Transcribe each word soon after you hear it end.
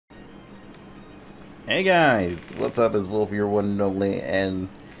Hey guys, what's up? It's Wolf, your one and only, and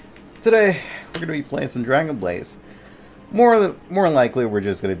today we're gonna be playing some Dragon Blaze. More likely, we're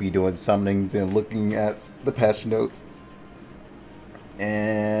just gonna be doing summonings and looking at the patch notes,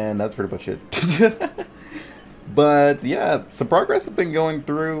 and that's pretty much it. But yeah, some progress has been going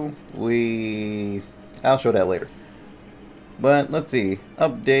through. I'll show that later. But let's see,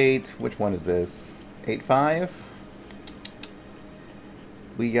 update. Which one is this? 8.5.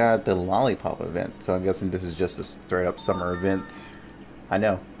 We got the Lollipop event, so I'm guessing this is just a straight up summer event. I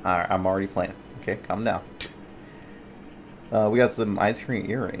know. I'm already playing. Okay, calm down. We got some ice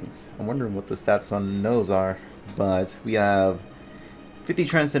cream earrings. I'm wondering what the stats on those are. But we have 50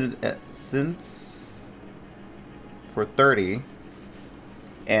 transcendent essence for 30.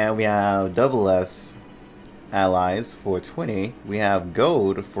 And we have double S allies for 20. We have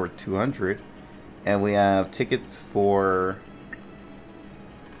gold for 200. And we have tickets for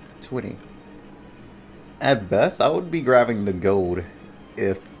 20. At best, I would be grabbing the gold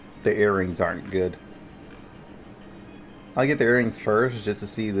if the earrings aren't good. I'll get the earrings first just to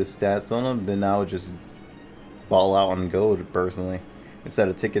see the stats on them, then I would just ball out on gold personally instead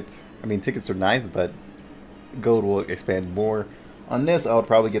of tickets. I mean, tickets are nice, but gold will expand more. On this, I would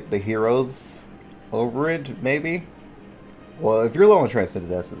probably get the heroes over it, maybe. Well, if you're low on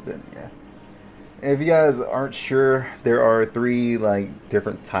Transcendent Essence, then yeah. If you guys aren't sure, there are 3 like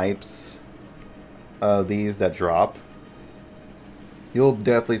different types of these that drop. You'll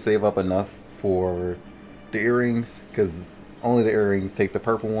definitely save up enough for the earrings because only the earrings take the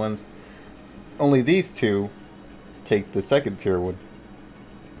purple ones. Only these 2 take the second tier one,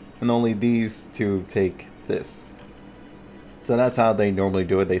 and only these 2 take this. So that's how they normally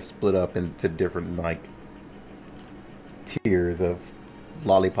do it. They split up into different like tiers of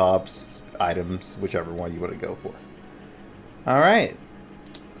lollipops, items, whichever one you want to go for. Alright,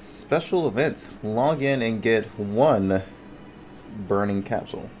 special events. Log in and get 1 burning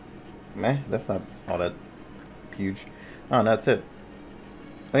capsule. Meh, that's not all that huge. Oh, that's it.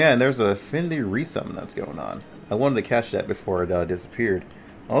 Oh yeah, and there's a Fendi resummon that's going on. I wanted to catch that before it disappeared.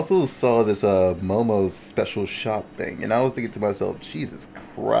 I also saw this Momo's special shop thing, and I was thinking to myself, Jesus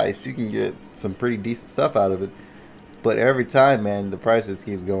Christ, you can get some pretty decent stuff out of it. But every time, man, the price just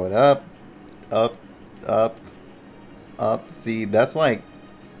keeps going up, up, up, up. See, that's like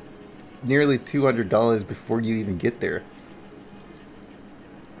nearly $200 before you even get there.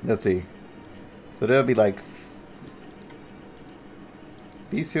 Let's see. So that'll be like,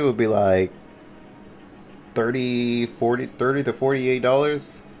 these 2 would be like 30 to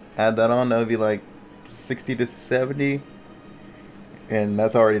 $48. Add that on, that would be like 60 to 70. And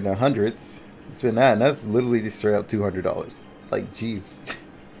that's already in the hundreds. Spend that, and that's literally just straight up $200. Like, jeez.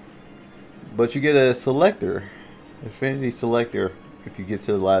 But you get a selector, affinity selector, if you get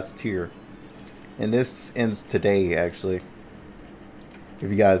to the last tier. And this ends today, actually.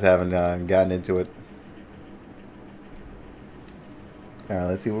 If you guys haven't gotten into it. Alright,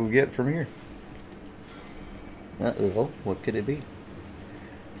 let's see what we get from here. Uh-oh, what could it be?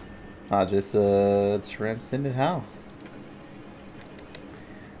 Just Transcendent How.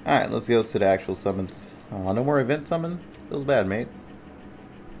 Alright, let's go to the actual summons. No more event summon? Feels bad, mate.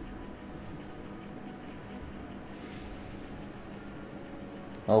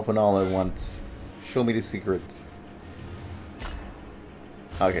 Open all at once. Show me the secrets.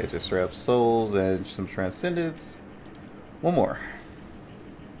 Okay, just straight up souls and some transcendence. 1 more.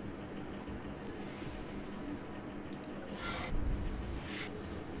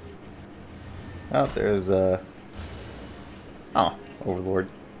 Oh, there's a... Oh,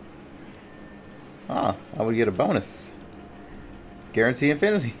 Overlord. Ah, I would get a bonus. Guarantee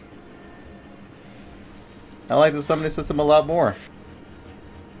infinity. I like the summoning system a lot more.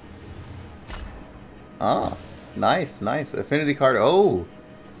 Ah, nice, nice. Affinity card. Oh!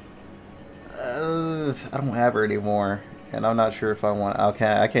 I don't have her anymore. And I'm not sure if I want... I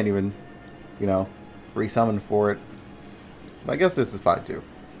can't even, you know, resummon for it. But I guess this is fine too.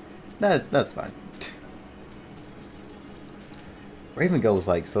 That's fine. Raven Go was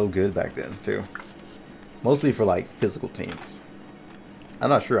like so good back then too. Mostly for like physical teams. I'm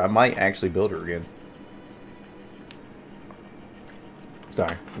not sure. I might actually build her again.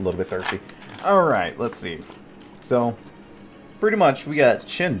 Sorry, a little bit thirsty. Alright, let's see. So, pretty much we got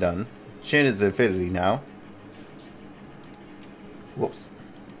Shin done. Shin is infinity now. Whoops.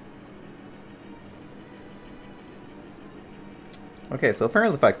 Okay, so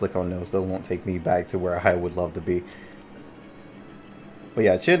apparently if I click on those, they won't take me back to where I would love to be. But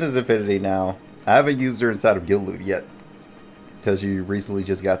yeah, Shin is infinity now. I haven't used her inside of Guild Loot yet, because you recently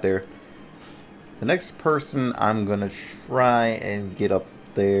just got there. The next person I'm gonna try and get up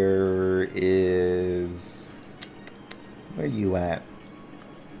there is... Where you at?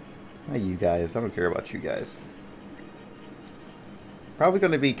 Not you guys. I don't care about you guys. Probably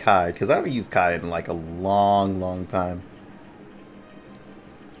going to be Kai, because I haven't used Kai in like a long time.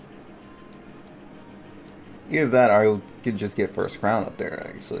 Either that or I could just get First Crown up there,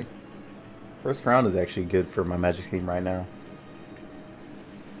 actually. First Crown is actually good for my Magic team right now.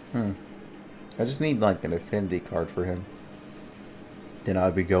 I just need like an affinity card for him. Then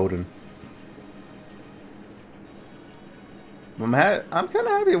I'd be golden. I'm kind of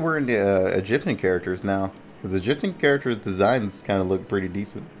happy we're in the Egyptian characters now. Because Egyptian characters' designs kind of look pretty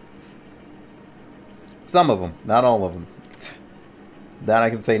decent. Some of them, not all of them. That I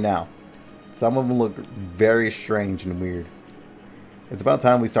can say now. Some of them look very strange and weird. It's about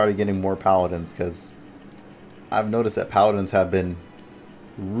time we started getting more paladins, because I've noticed that paladins have been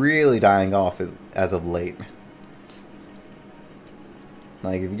really dying off as of late.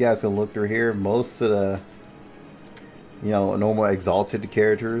 Like, if you guys can look through here, most of the, you know, normal exalted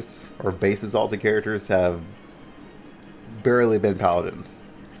characters or base exalted characters have barely been paladins.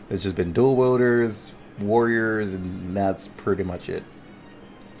 It's just been dual wielders, warriors, and that's pretty much it.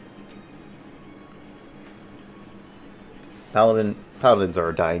 Paladins are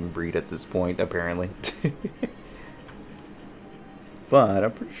a dying breed at this point, apparently. But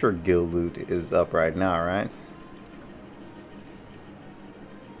I'm pretty sure guild loot is up right now, right?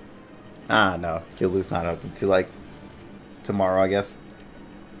 Ah, no. Guild loot's not up until, like, tomorrow, I guess.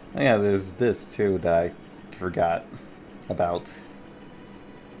 Oh, yeah, there's this, too, that I forgot about.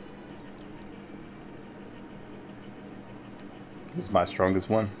 This is my strongest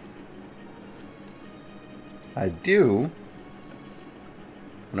one. I do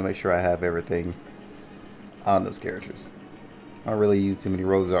want to make sure I have everything on those characters. I don't really use too many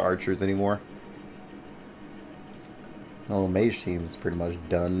rogues or archers anymore. The whole mage team is pretty much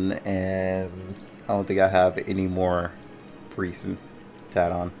done, and I don't think I have any more priests to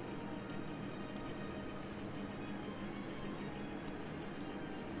add on.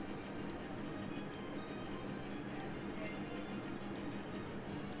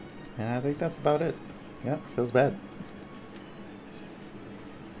 And I think that's about it. Yeah, feels bad.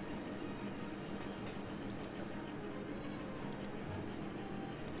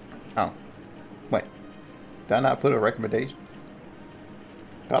 Oh. Wait. Did I not put a recommendation?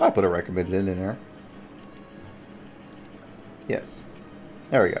 Thought I put a recommended in there. Yes.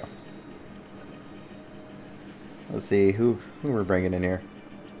 There we go. Let's see who we're bringing in here.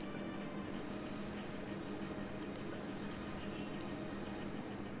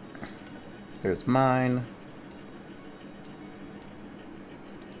 There's mine.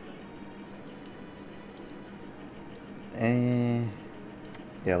 And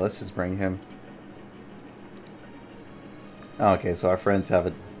yeah, let's just bring him. Okay, so our friends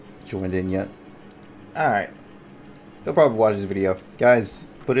haven't joined in yet. Alright. They'll probably watch this video. Guys,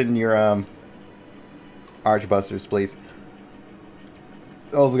 put in your Archbusters, please.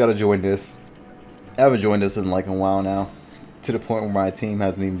 Also gotta join this. I haven't joined this in like a while now. To the point where my team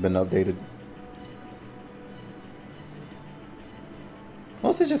hasn't even been updated.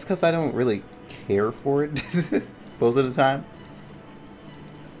 Mostly just because I don't really care for it most of the time.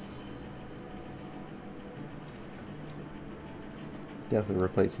 Definitely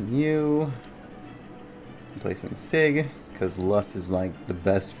replacing you. Replacing Sig, because Lust is like the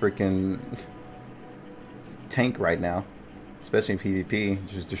best freaking tank right now. Especially in PvP. It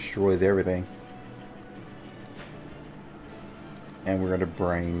just destroys everything. And we're going to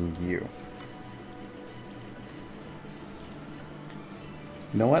bring you.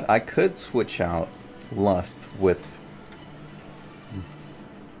 You know what? I could switch out Lust with...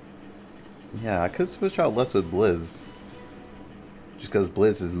 Yeah, I could switch out Lust with Blizz. Just because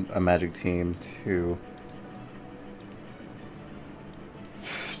Blizz is a magic team too.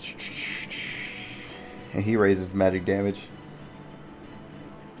 And he raises magic damage.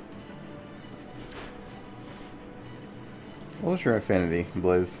 What was your affinity,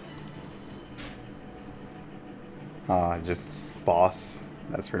 Blizz? Just boss.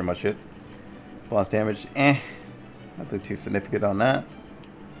 That's pretty much it. Boss damage, nothing too significant on that.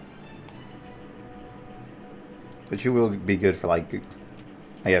 But you will be good for, like,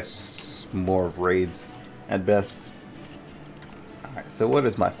 I guess, more of raids at best. Alright, so what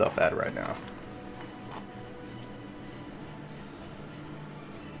is my stuff at right now?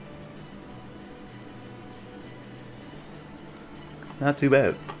 Not too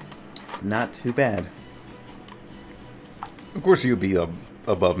bad. Not too bad. Of course, you'll be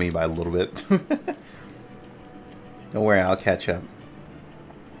above me by a little bit. Don't worry, I'll catch up.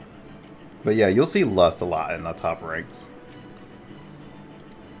 But yeah, you'll see Lust a lot in the top ranks.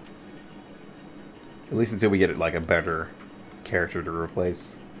 At least until we get like a better character to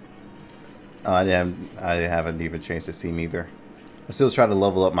replace. I haven't even changed the theme either. I'm still trying to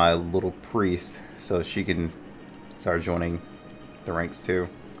level up my little priest so she can start joining the ranks too.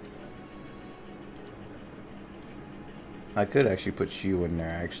 I could actually put you in there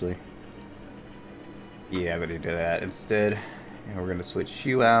actually. Yeah, I'm gonna do that instead. And we're gonna switch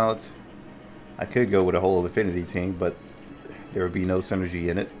you out. I could go with a whole affinity team, but there would be no synergy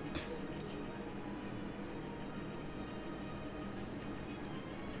in it.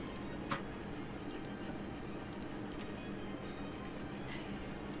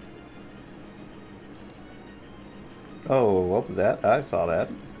 Oh, what was that? I saw that.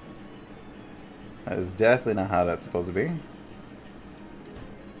 That is definitely not how that's supposed to be.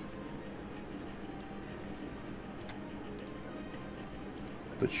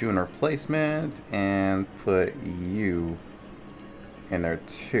 Put you in replacement and put you in there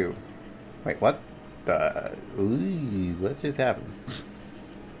too. Wait, what? Ooh, what just happened?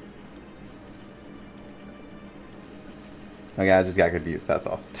 Okay, I just got confused, that's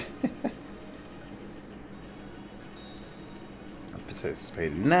all.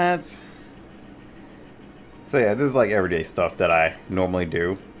 Participated in that. So yeah, this is like everyday stuff that I normally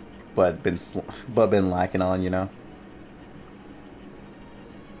do, but been lacking on, you know.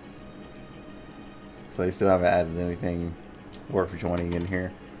 So they still haven't added anything worth joining in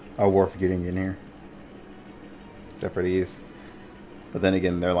here, or worth getting in here, except for these. But then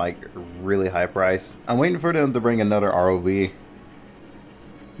again, they're like really high priced. I'm waiting for them to bring another ROV.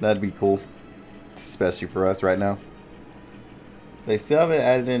 That'd be cool, especially for us right now. They still haven't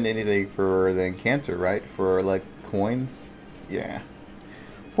added in anything for the Encanter, right? For like coins? Yeah.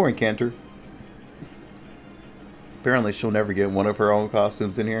 Poor Encanter. Apparently she'll never get one of her own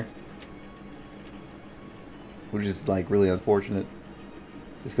costumes in here. Which is like really unfortunate.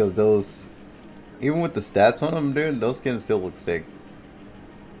 Just because those, even with the stats on them, dude, those skins still look sick.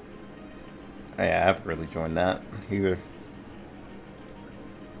 Oh, yeah, I haven't really joined that either.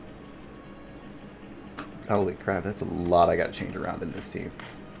 Holy crap, that's a lot I gotta change around in this team.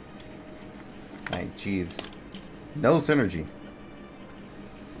 Like, jeez. No synergy.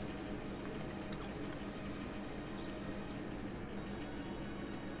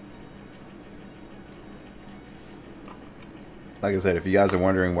 Like I said, if you guys are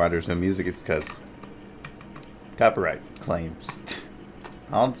wondering why there's no music, it's because copyright claims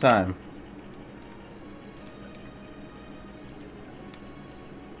all the time.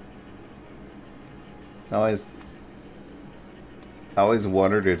 I always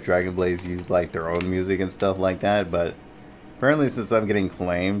wondered if Dragon Blaze used like their own music and stuff like that, but apparently since I'm getting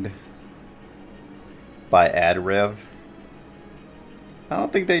claimed by AdRev, I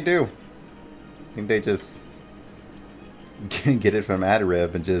don't think they do. I think they just get it from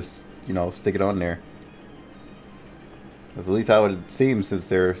AdRev and just, you know, stick it on there. That's at least how it seems, since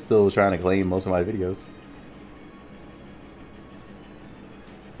they're still trying to claim most of my videos.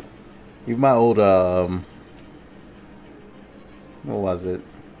 Even my old, what was it?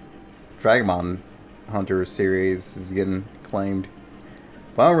 Dragonmon Hunter series is getting claimed.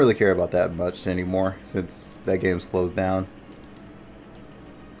 But I don't really care about that much anymore, since that game's closed down.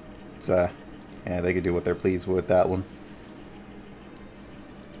 So, yeah, they can do what they're pleased with that one.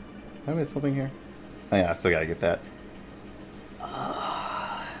 Did I miss something here? Oh yeah, I still gotta get that.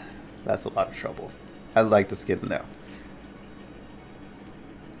 That's a lot of trouble. I like the skin though.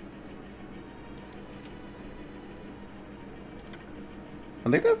 I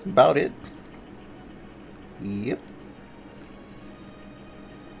think that's about it. Yep.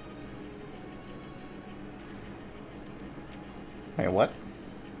 Wait, what?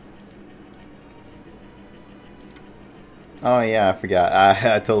 Oh yeah, I forgot.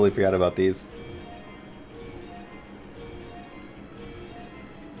 I totally forgot about these.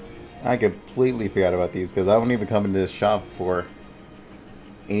 I completely forgot about these because I don't even come into this shop for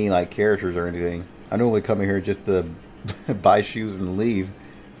any like characters or anything. I normally come in here just to buy shoes and leave.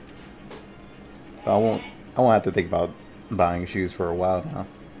 But I won't have to think about buying shoes for a while now.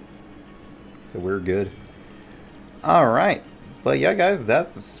 So we're good. Alright. But yeah guys,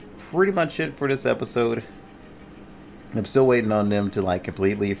 that's pretty much it for this episode. I'm still waiting on them to like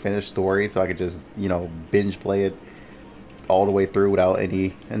completely finish story so I could just, you know, binge play it all the way through without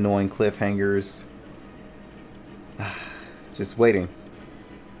any annoying cliffhangers. Just waiting.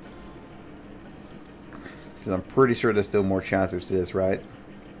 Because I'm pretty sure there's still more chapters to this, right?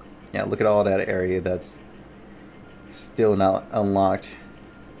 Yeah, look at all that area that's still not unlocked.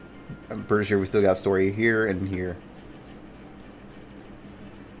 I'm pretty sure we still got story here and here.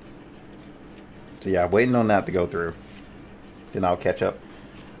 So yeah, waiting on that to go through. Then I'll catch up.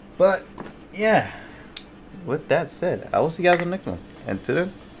 But, yeah. with that said, I will see you guys on the next one. And to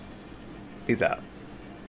then, peace out.